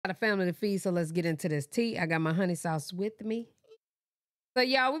got a family to feed, so let's get into this tea. I got my honey sauce with me. So,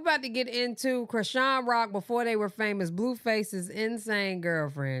 y'all, we about to get into Chrisean Rock before they were famous. Blueface's insane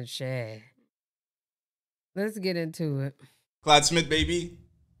girlfriend, Shad. Let's get into it. Clyde Smith, baby.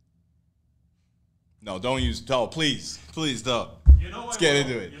 No, don't use, please. Please don't. You know Let's get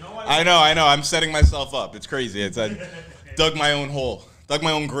into it. You know I know. I'm setting myself up. It's crazy. I dug my own hole. Dug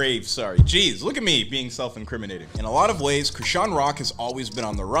my own grave, sorry. Jeez, look at me being self-incriminating. In a lot of ways, Chrisean Rock has always been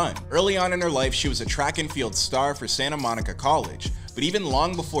on the run. Early on in her life, she was a track and field star for Santa Monica College. But even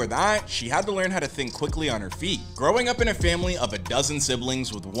long before that, she had to learn how to think quickly on her feet. Growing up in a family of a dozen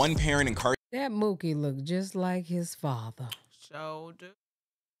siblings with one parent incarcerated. That Mookie looked just like his father. So do.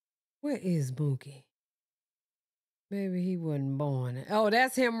 Where is Mookie? Maybe he wasn't born. Oh,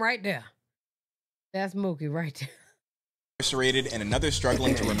 that's him right there. That's Mookie right there. And another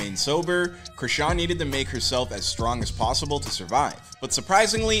struggling to remain sober, Chrisean needed to make herself as strong as possible to survive. But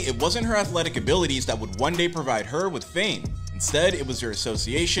surprisingly, it wasn't her athletic abilities that would one day provide her with fame. Instead, it was her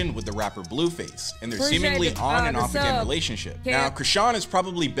association with the rapper Blueface and their seemingly on and off again relationship. Now, Chrisean is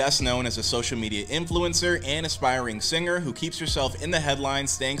probably best known as a social media influencer and aspiring singer who keeps herself in the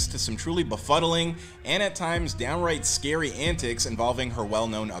headlines thanks to some truly befuddling and at times downright scary antics involving her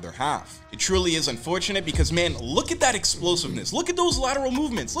well-known other half. It truly is unfortunate because, man, look at that explosiveness. Look at those lateral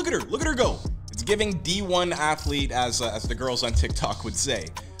movements. Look at her go. It's giving D1 athlete, as the girls on TikTok would say.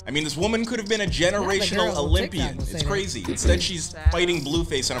 I mean, this woman could have been a generational Olympian. It's crazy. Instead, she's fighting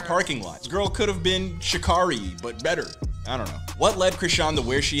Blueface in a parking lot. This girl could have been Shikari, but better. I don't know. What led Chrisean to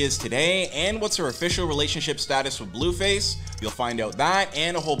where she is today, and what's her official relationship status with Blueface? You'll find out that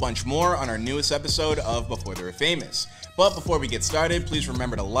and a whole bunch more on our newest episode of Before They Were Famous. But before we get started, please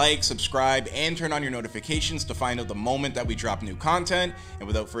remember to like, subscribe, and turn on your notifications to find out the moment that we drop new content. And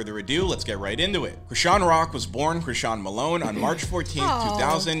without further ado, let's get right into it. Chrisean Rock was born Chrisean Malone on March 14th,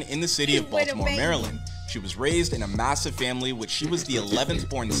 2000 in the city of Baltimore, Maryland. She was raised in a massive family, which she was the 11th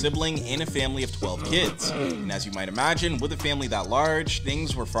born sibling in a family of 12 kids. And as you might imagine, with a family that large,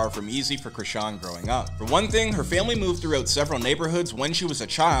 things were far from easy for Chrisean growing up. For one thing, her family moved throughout several neighborhoods when she was a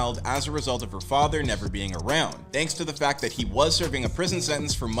child as a result of her father never being around, thanks to the fact that he was serving a prison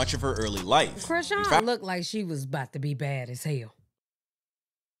sentence for much of her early life. Chrisean looked like she was about to be bad as hell.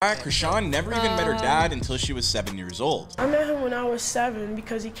 Chrisean never even met her dad until she was 7 years old. I met him when I was 7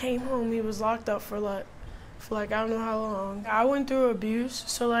 because he came home. He was locked up for I don't know how long. I went through abuse,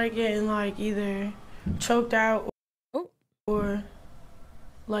 so getting either choked out or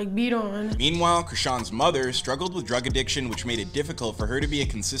beat on. Meanwhile, Chrisean's mother struggled with drug addiction, which made it difficult for her to be a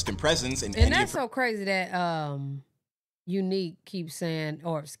consistent presence in any of her. And that's so crazy that Unique keeps saying,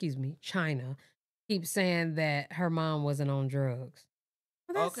 or excuse me, China keeps saying that her mom wasn't on drugs.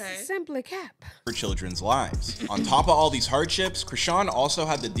 Well, that's simply cap. For children's lives. On top of all these hardships, Chrisean also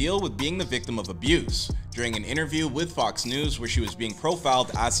had to deal with being the victim of abuse. During an interview with Fox News where she was being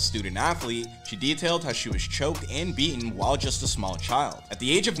profiled as a student athlete, she detailed how she was choked and beaten while just a small child. At the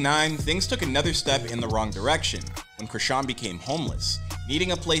age of 9, things took another step in the wrong direction when Chrisean became homeless.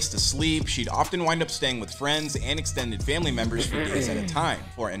 Needing a place to sleep, she'd often wind up staying with friends and extended family members for days at a time,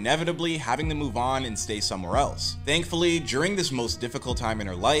 before inevitably having to move on and stay somewhere else. Thankfully, during this most difficult time in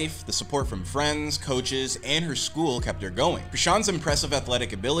her life, the support from friends, coaches, and her school kept her going. Chrisean's impressive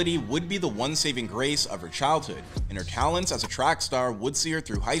athletic ability would be the one saving grace of her childhood, and her talents as a track star would see her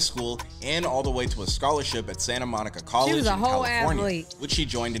through high school and all the way to a scholarship at Santa Monica College in California, which she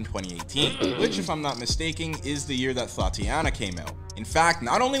joined in 2018, which, if I'm not mistaken, is the year that Tatiana came out. In fact,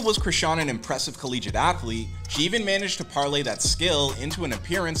 not only was Chrisean an impressive collegiate athlete, she even managed to parlay that skill into an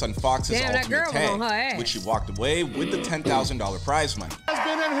appearance on Fox's Ultimate Tag, which she walked away with the $10,000 prize money. It has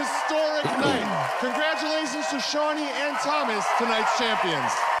been an historic night. Congratulations to Shawnee and Thomas, tonight's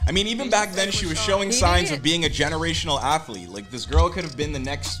champions. I mean, even back then, she was showing signs of being a generational athlete. Like, this girl could have been the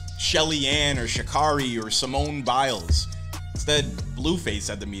next Shelly Ann or Shikari or Simone Biles. Instead, Blueface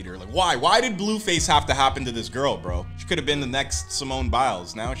had to meet her. Like, why? Why did Blueface have to happen to this girl, bro? She could have been the next Simone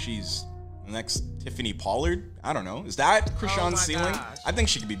Biles. Now she's the next Tiffany Pollard? I don't know. Is that Chrisean's ceiling? I think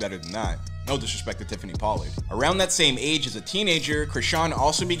she could be better than that. No disrespect to Tiffany Pollard. Around that same age as a teenager, Chrisean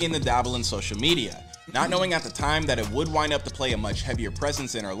also began to dabble in social media, not knowing at the time that it would wind up to play a much heavier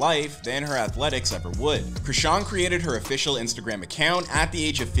presence in her life than her athletics ever would. Chrisean created her official Instagram account at the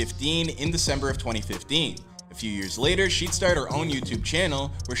age of 15 in December of 2015. A few years later, she'd start her own YouTube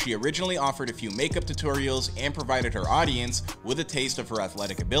channel where she originally offered a few makeup tutorials and provided her audience with a taste of her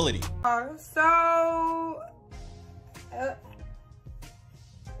athletic ability.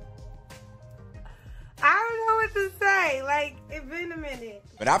 I don't know what to say. Like, it's been a minute.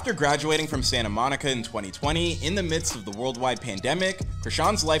 But after graduating from Santa Monica in 2020, in the midst of the worldwide pandemic,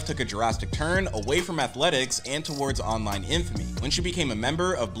 Chrisean's life took a drastic turn away from athletics and towards online infamy when she became a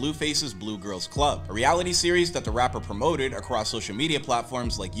member of Blueface's Blue Girls Club, a reality series that the rapper promoted across social media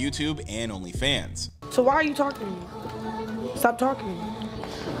platforms like YouTube and OnlyFans. So why are you talking to me? Stop talking to me.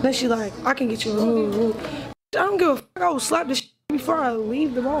 Then she like, I can get you removed. I don't give a fuck. I will slap this before I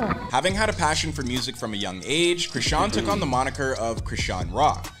leave the mall. Having had a passion for music from a young age, Chrisean took on the moniker of Chrisean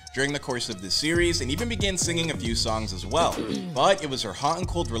Rock during the course of this series and even began singing a few songs as well. But it was her hot and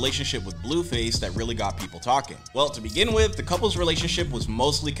cold relationship with Blueface that really got people talking. Well, to begin with, the couple's relationship was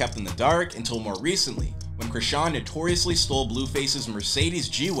mostly kept in the dark until more recently, when Chrisean notoriously stole Blueface's Mercedes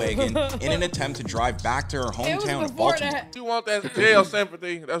G-Wagon in an attempt to drive back to her hometown of Baltimore. You want that jail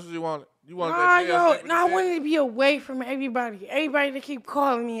sympathy? That's what you wanted. You want that jail sympathy? No, I wanted to be away from everybody. Everybody that keep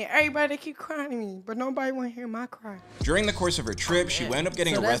calling me, everybody that keep crying to me, but nobody want to hear my cry. During the course of her trip, she wound up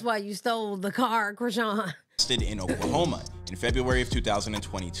getting So arrested. that's why you stole the car, Chrisean. In Oklahoma in February of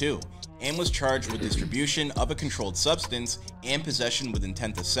 2022 and was charged with distribution of a controlled substance and possession with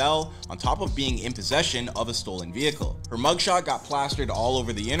intent to sell, on top of being in possession of a stolen vehicle. Her mugshot got plastered all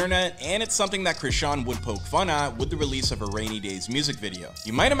over the internet, and it's something that Chrisean would poke fun at with the release of her Rainy Days music video.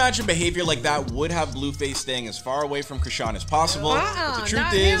 You might imagine behavior like that would have Blueface staying as far away from Chrisean as possible, but the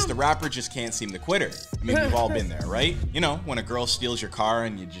truth is, the rapper just can't seem to quit her. I mean, we've all been there, right? You know, when a girl steals your car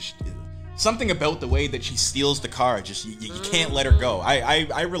and you just... something about the way that she steals the car, just you can't let her go.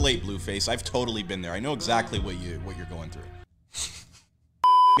 I relate, Blueface. I've totally been there. I know exactly what you're going through.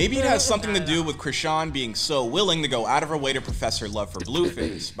 Maybe it has something to do with Chrisean being so willing to go out of her way to profess her love for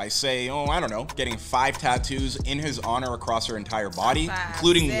Blueface by, say, I don't know, getting 5 tattoos in his honor across her entire body,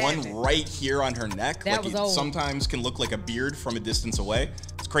 including one right here on her neck, like it sometimes can look like a beard from a distance away.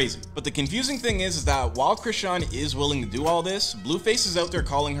 It's crazy. But the confusing thing is that while Chrisean is willing to do all this, Blueface is out there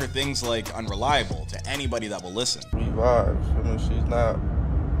calling her things like unreliable to anybody that will listen. We vibes. I mean, she's not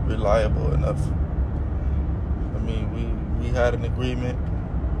reliable enough. I mean, we had an agreement.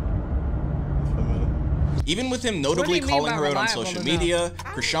 Even with him notably calling her out on social media,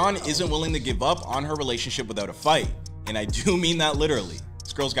 Chrisean isn't willing to give up on her relationship without a fight. And I do mean that literally.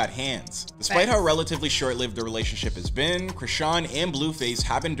 This girl's got hands. Despite how relatively short-lived the relationship has been, Chrisean and Blueface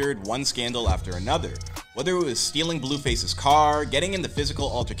have endured one scandal after another. Whether it was stealing Blueface's car, getting into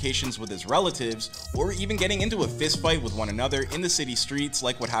physical altercations with his relatives, or even getting into a fist fight with one another in the city streets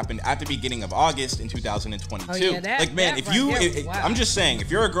like what happened at the beginning of August in 2022. I'm just saying,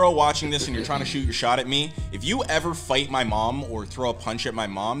 if you're a girl watching this and you're trying to shoot your shot at me, if you ever fight my mom or throw a punch at my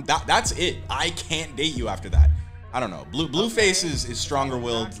mom, that's it. I can't date you after that. I don't know. Blueface is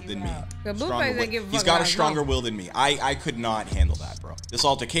stronger-willed than me. He's got a stronger will than me. I could not handle that, bro. This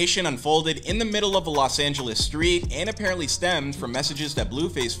altercation unfolded in the middle of a Los Angeles street and apparently stemmed from messages that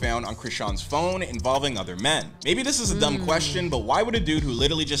Blueface found on Chrisean's phone involving other men. Maybe this is a dumb question, but why would a dude who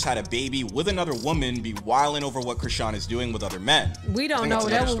literally just had a baby with another woman be wilding over what Chrisean is doing with other men? We don't know.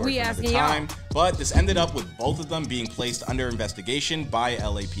 That's what we asking y'all. But this ended up with both of them being placed under investigation by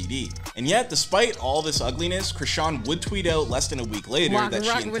LAPD. And yet, despite all this ugliness, Chrisean would tweet out less than a week later that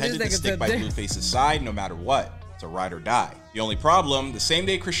she intended to stick by Blueface's side no matter what. It's a ride or die. The only problem, the same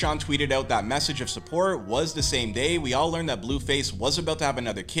day Chrisean tweeted out that message of support was the same day we all learned that Blueface was about to have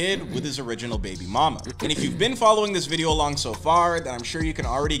another kid with his original baby mama. And if you've been following this video along so far, then I'm sure you can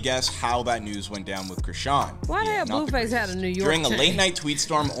already guess how that news went down with Chrisean. Why the hell Blueface had a New York During a late night tweet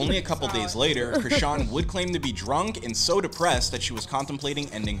storm only a couple days later, Chrisean would claim to be drunk and so depressed that she was contemplating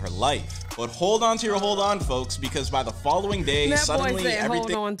ending her life. But hold on to your hold on, folks, because by the following day, suddenly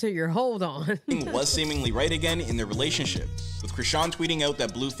everything was seemingly right again in their relationship, with Chrisean tweeting out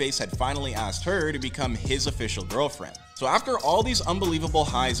that Blueface had finally asked her to become his official girlfriend. So after all these unbelievable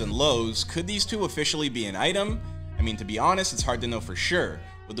highs and lows, could these two officially be an item? I mean, to be honest, it's hard to know for sure.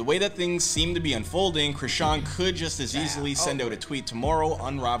 But the way that things seem to be unfolding, Chrisean could just as easily send out a tweet tomorrow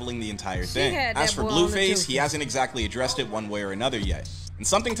unraveling the entire thing. As for Blueface, he hasn't exactly addressed it one way or another yet. And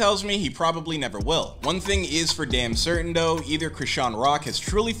something tells me he probably never will. One thing is for damn certain though, either Chrisean Rock has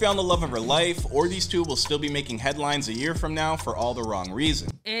truly found the love of her life, or these two will still be making headlines a year from now for all the wrong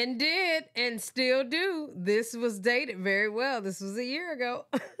reasons. And did, and still do. This was dated very well. This was a year ago.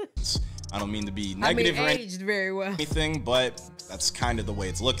 I don't mean to be negative or aged very well. Anything, but that's kind of the way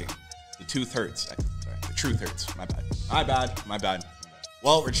it's looking. The tooth hurts. Sorry, the truth hurts. My bad.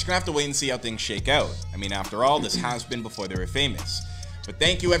 Well, we're just gonna have to wait and see how things shake out. I mean, after all, this has been before they were famous. But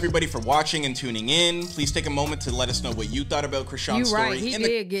thank you everybody for watching and tuning in. Please take a moment to let us know what you thought about Chrisean's story. He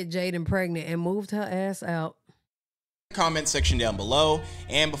did get Jaden pregnant and moved her ass out. comment section down below.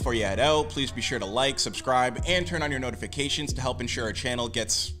 And before you head out, please be sure to like, subscribe, and turn on your notifications to help ensure our channel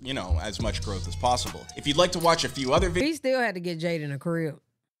gets, you know, as much growth as possible. If you'd like to watch a few other videos, he still had to get Jaden a crib.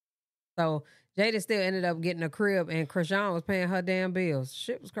 So Jaden still ended up getting a crib, and Chrisean was paying her damn bills.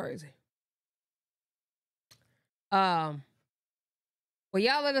 Shit was crazy. Well,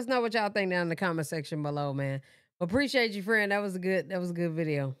 y'all let us know what y'all think down in the comment section below, man. Appreciate you, friend. That was a good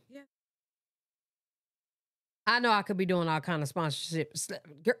video. Yeah. I know I could be doing all kind of sponsorships.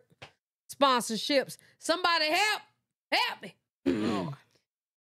 Somebody help me. Oh.